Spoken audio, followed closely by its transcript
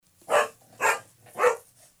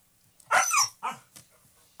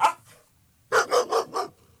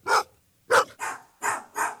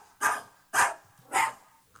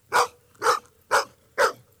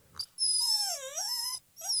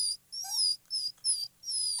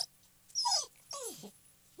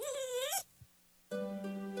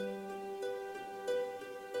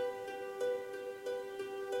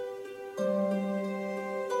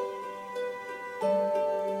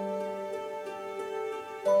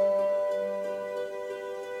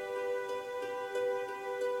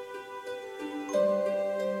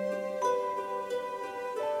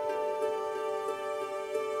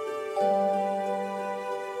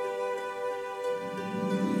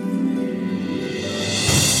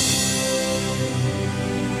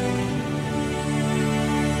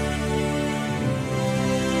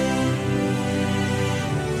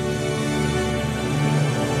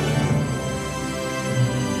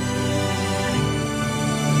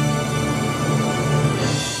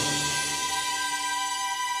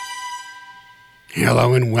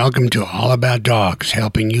Hello and welcome to All About Dogs,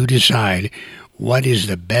 helping you decide what is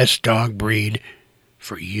the best dog breed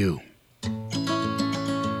for you.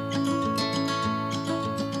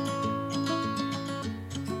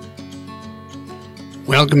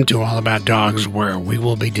 Welcome to All About Dogs, where we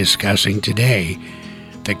will be discussing today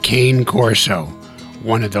the Cane Corso,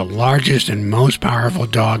 one of the largest and most powerful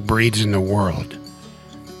dog breeds in the world.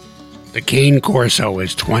 The Cane Corso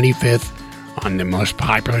is 25th on the most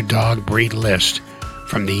popular dog breed list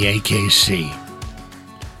from the AKC.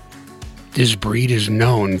 This breed is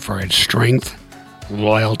known for its strength,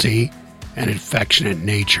 loyalty, and affectionate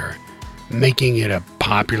nature, making it a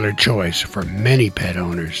popular choice for many pet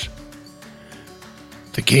owners.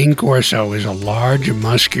 The Cane Corso is a large,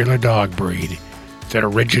 muscular dog breed that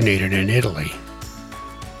originated in Italy.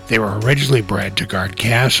 They were originally bred to guard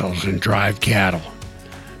castles and drive cattle,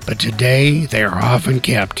 but today they are often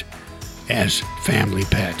kept as family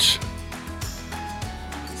pets.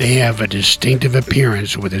 They have a distinctive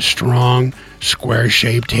appearance with a strong,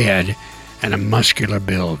 square-shaped head and a muscular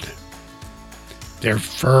build. Their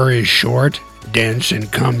fur is short, dense,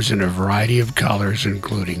 and comes in a variety of colors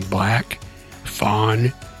including black,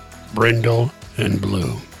 fawn, brindle, and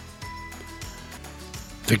blue.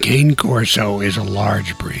 The Cane Corso is a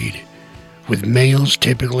large breed, with males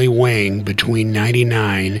typically weighing between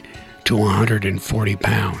 99 to 140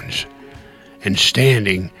 pounds and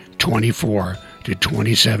standing 24 to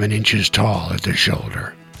 27 inches tall at the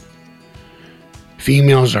shoulder.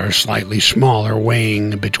 Females are slightly smaller,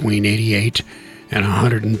 weighing between 88 and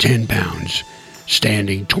 110 pounds,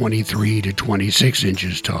 standing 23 to 26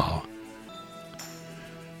 inches tall.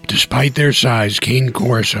 Despite their size, Cane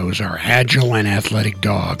Corsos are agile and athletic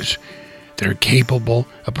dogs that are capable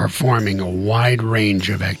of performing a wide range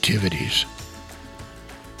of activities.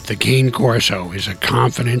 The Cane Corso is a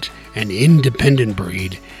confident and independent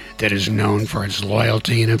breed that is known for its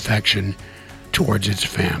loyalty and affection towards its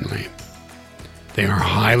family. They are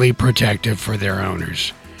highly protective for their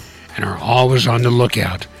owners and are always on the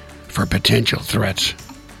lookout for potential threats.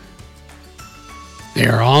 They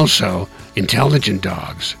are also intelligent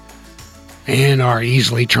dogs and are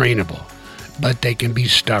easily trainable, but they can be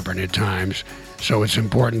stubborn at times, so it's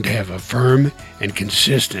important to have a firm and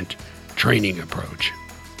consistent training approach.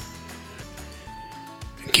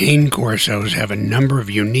 Cane Corsos have a number of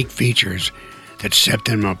unique features that set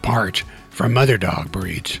them apart from other dog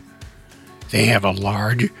breeds. They have a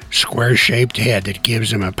large, square-shaped head that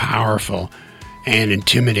gives them a powerful and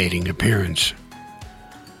intimidating appearance.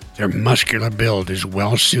 Their muscular build is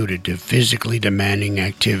well suited to physically demanding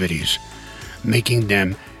activities, making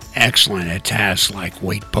them excellent at tasks like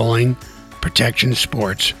weight pulling, protection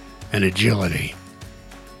sports, and agility.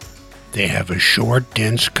 They have a short,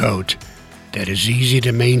 dense coat that is easy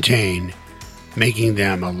to maintain, making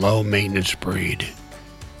them a low-maintenance breed.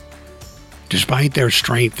 Despite their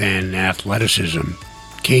strength and athleticism,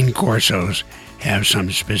 Cane Corsos have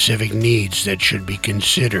some specific needs that should be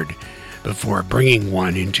considered before bringing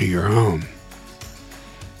one into your home.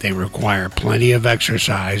 They require plenty of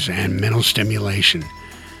exercise and mental stimulation,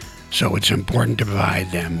 so it's important to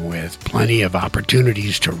provide them with plenty of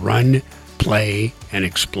opportunities to run, play, and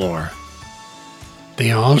explore.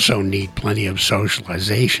 They also need plenty of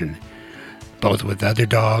socialization, both with other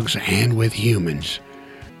dogs and with humans,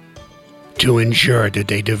 to ensure that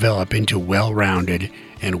they develop into well-rounded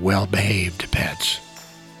and well-behaved pets.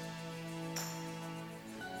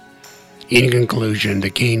 In conclusion, the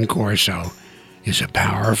Cane Corso is a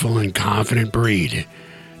powerful and confident breed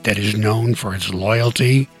that is known for its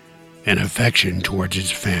loyalty and affection towards its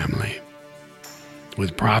family.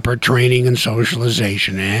 With proper training and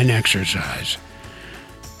socialization and exercise,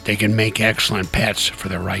 they can make excellent pets for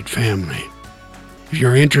the right family. If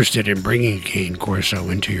you're interested in bringing a Cane Corso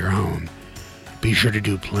into your home, be sure to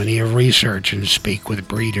do plenty of research and speak with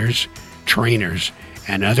breeders, trainers,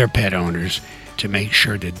 and other pet owners to make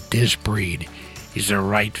sure that this breed is the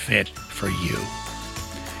right fit for you.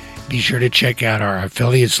 Be sure to check out our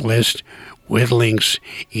affiliates list with links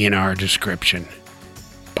in our description.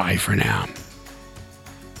 Bye for now.